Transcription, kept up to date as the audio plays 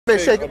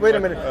wait a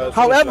minute.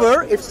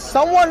 However, if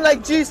someone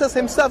like Jesus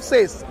himself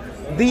says,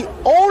 the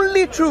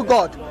only true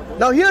God.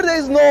 Now here there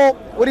is no,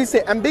 what do you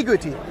say,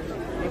 ambiguity.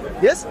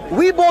 Yes?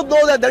 We both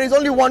know that there is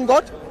only one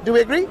God. Do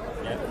we agree?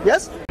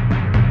 Yes?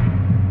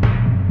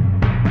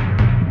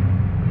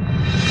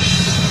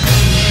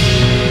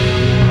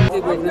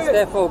 Witness,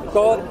 therefore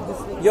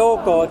God,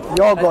 your God,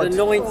 has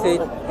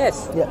anointed.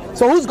 Yes. Yeah.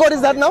 So whose God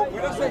is that now?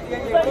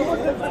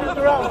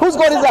 Whose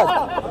God is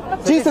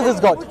that? Jesus is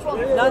God.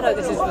 No,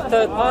 this is the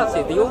third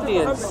party, the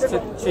audience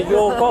to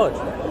your God.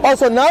 Oh,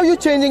 so now you're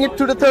changing it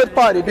to the third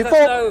party.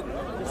 Before.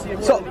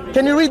 So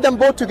can you read them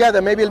both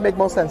together? Maybe it'll make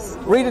more sense.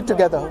 Read it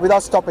together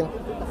without stopping.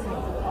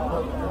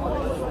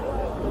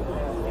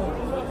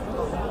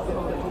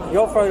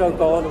 Your throne, O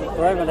God,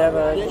 forever and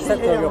ever,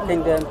 scepter of your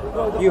kingdom.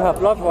 You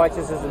have loved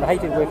righteousness and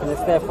hated wickedness.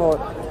 Therefore,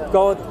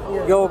 God,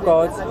 your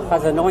God,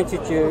 has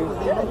anointed you.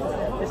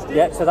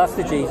 Yeah, so that's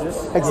the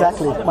Jesus.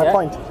 Exactly, my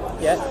point.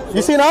 Yeah.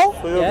 You see now?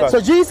 Yeah.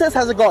 So Jesus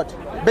has a God,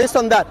 based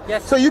on that.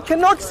 Yes. So you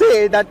cannot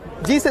say that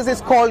Jesus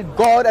is called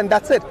God and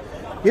that's it.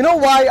 You know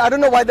why? I don't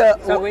know why the...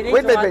 So we need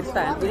to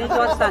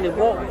understand in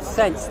what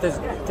sense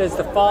does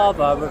the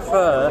Father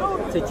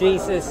refer to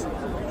Jesus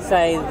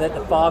saying that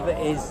the Father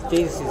is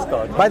Jesus'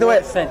 God. By the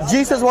way,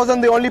 Jesus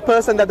wasn't the only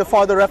person that the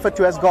Father referred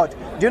to as God.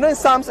 Do you know in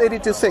Psalms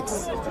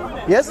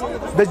 82:6? Yes?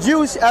 The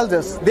Jewish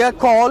elders, they are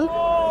called,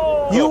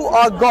 you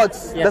are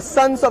gods, the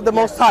sons of the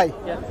Most High.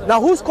 Now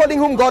who's calling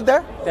whom God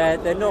there?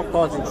 They're not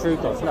gods and true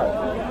gods,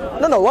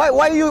 no. No, why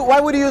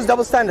would you use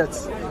double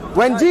standards?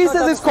 When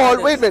Jesus is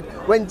called, wait,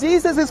 when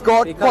Jesus is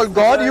called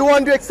God, you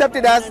want to accept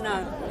it as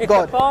if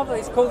God. the Father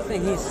is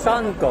calling his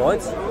Son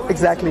God,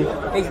 exactly.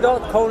 He's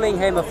not calling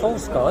him a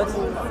false God.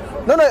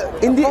 No,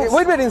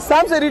 wait, in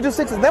Psalms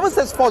 82:6 it never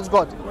says false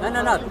God.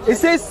 No. It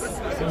says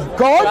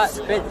gods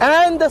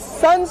and the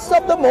sons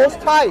of the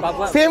Most High.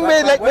 Same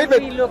way, like, wait.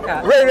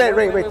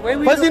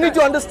 First you need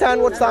to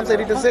understand what Psalms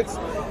 82:6.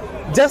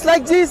 Just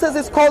like Jesus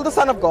is called the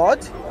Son of God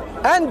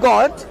and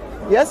God,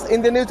 yes,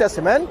 in the New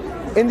Testament,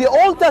 in the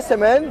Old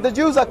Testament, the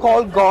Jews are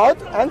called God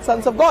and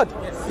sons of God.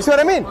 You see what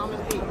I mean?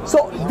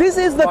 So this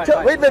is the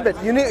wait.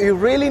 You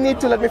really need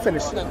to let me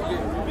finish.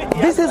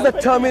 This is the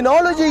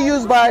terminology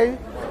used by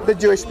the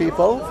Jewish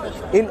people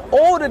in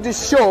order to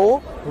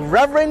show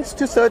reverence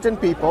to certain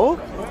people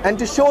and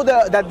to show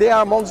that they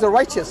are amongst the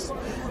righteous.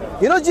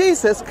 You know,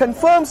 Jesus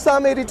confirms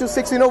Psalm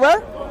 82:6. You know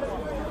where?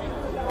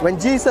 When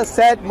Jesus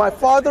said, "My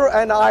Father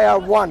and I are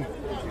one."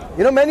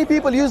 You know, many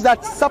people use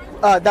that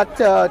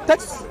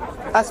text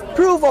as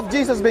proof of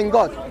Jesus being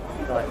God.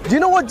 Do you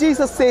know what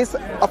Jesus says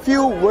a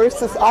few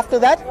verses after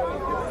that?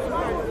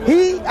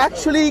 He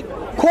actually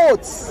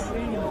quotes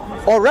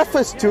or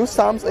refers to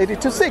Psalms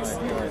 82:6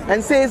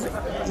 and says,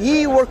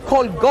 "Ye were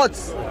called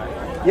gods."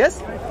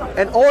 Yes?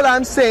 And all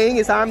I'm saying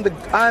is I'm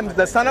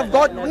the Son of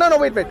God. No,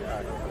 wait.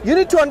 You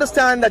need to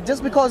understand that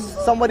just because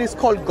somebody is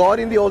called God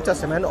in the Old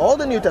Testament or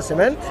the New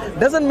Testament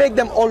doesn't make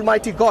them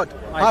Almighty God.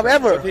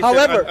 However,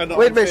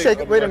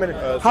 wait a minute.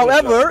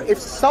 However, if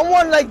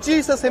someone like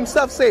Jesus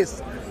himself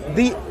says,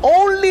 the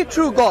only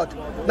true God.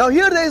 Now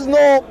here there is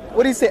no,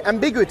 what do you say,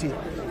 ambiguity.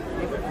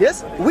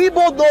 Yes? We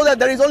both know that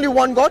there is only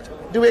one God.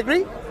 Do we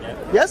agree?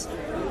 Yes?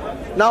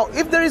 Now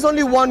if there is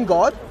only one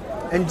God,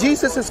 and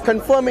Jesus is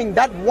confirming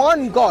that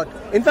one God.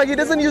 In fact, he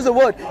doesn't use a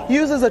word. He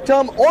uses a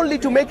term only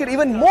to make it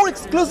even more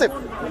exclusive.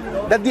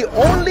 That the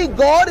only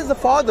God is the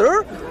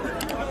Father.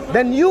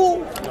 Then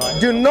you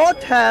do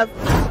not have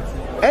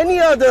any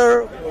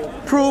other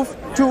proof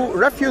to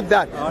refute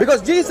that.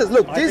 Because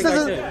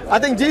I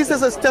think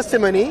Jesus'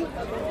 testimony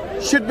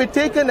should be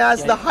taken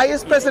as the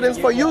highest precedence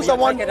for you.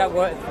 Someone take that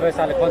verse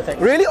out of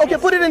context. Really? Okay,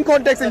 put it in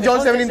context in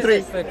John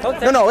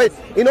 17:3. No, wait.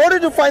 In order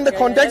to find the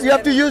context, you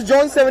have to use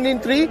John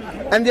 17:3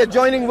 and the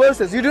adjoining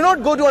verses. You do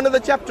not go to another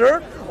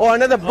chapter or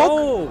another book.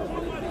 Oh.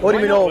 What do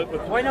you mean? No.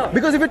 Why not?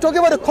 Because if you're talking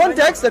about the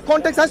context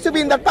has to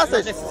be in that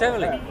passage. Not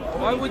necessarily.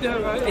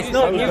 It's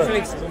not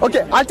usually.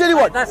 Okay, I'll tell you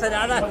what.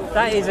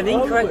 That is an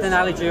incorrect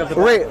analogy of the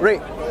Bible. Ray.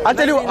 I'll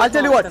tell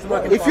you what.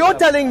 If you're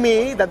telling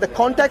me that the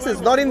context is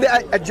not in the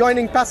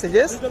adjoining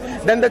passages,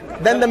 then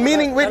the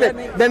meaning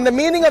then the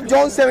meaning of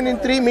John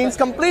 17:3 means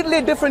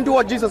completely different to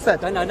what Jesus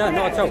said. No, not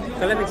at all.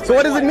 So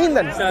what does it mean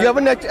then? You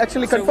haven't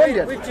actually confirmed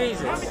yet. With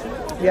Jesus,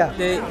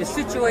 the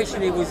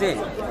situation he was in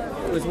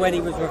was when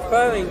he was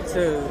referring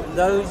to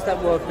those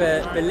that were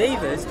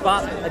believers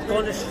but had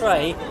gone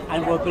astray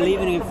and were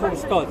believing in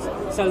false gods.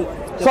 So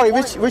sorry,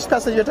 which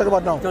passage you're talking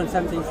about now? John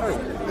 17:3.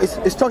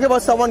 It's talking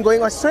about someone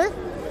going astray?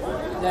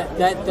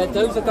 That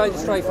those are going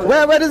astray from.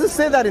 Where does it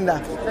say that in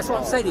that? That's what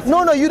I'm saying.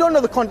 No, you don't know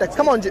the context.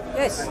 Come on.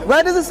 Yes.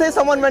 Where does it say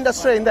someone went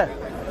astray in there?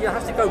 You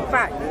have to go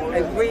back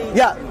and read.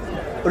 Yeah.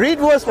 Read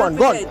verse 1.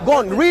 Go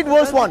on. Read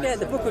verse 1.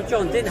 The book of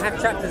John didn't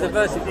have chapters and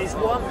verses. It's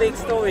one big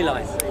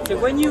storyline. So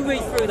when you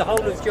read through the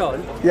whole of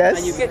John,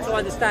 and you get to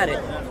understand it,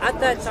 at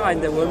that time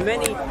there were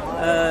many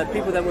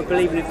people that were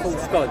believing in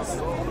false gods.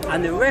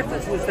 And the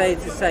reference was there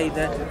to say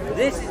that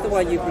this is the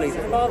one you believe.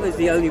 The Father is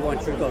the only one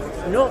true God,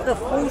 not the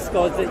false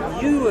gods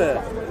that you were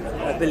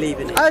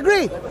believing in. I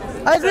agree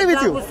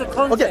with you. That was the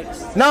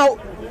context. Okay. Now,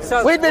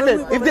 So wait. Let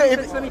me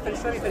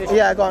finish.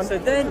 Yeah, go on. So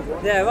then,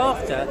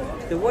 thereafter,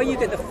 the way you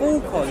get the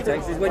full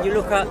context is when you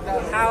look at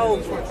how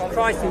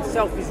Christ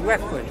himself is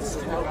referenced.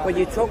 When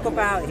you talk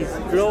about his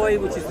glory,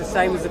 which is the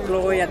same as the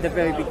glory at the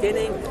very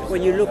beginning.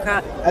 When you look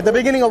at the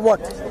beginning of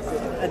what?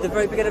 At the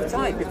very beginning of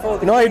time, before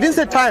the No, it didn't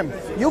say time.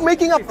 You're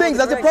making up things.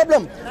 That's the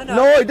problem.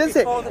 No, it didn't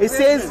say. It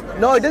says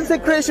no. It didn't say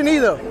creation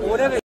either.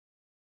 Whatever.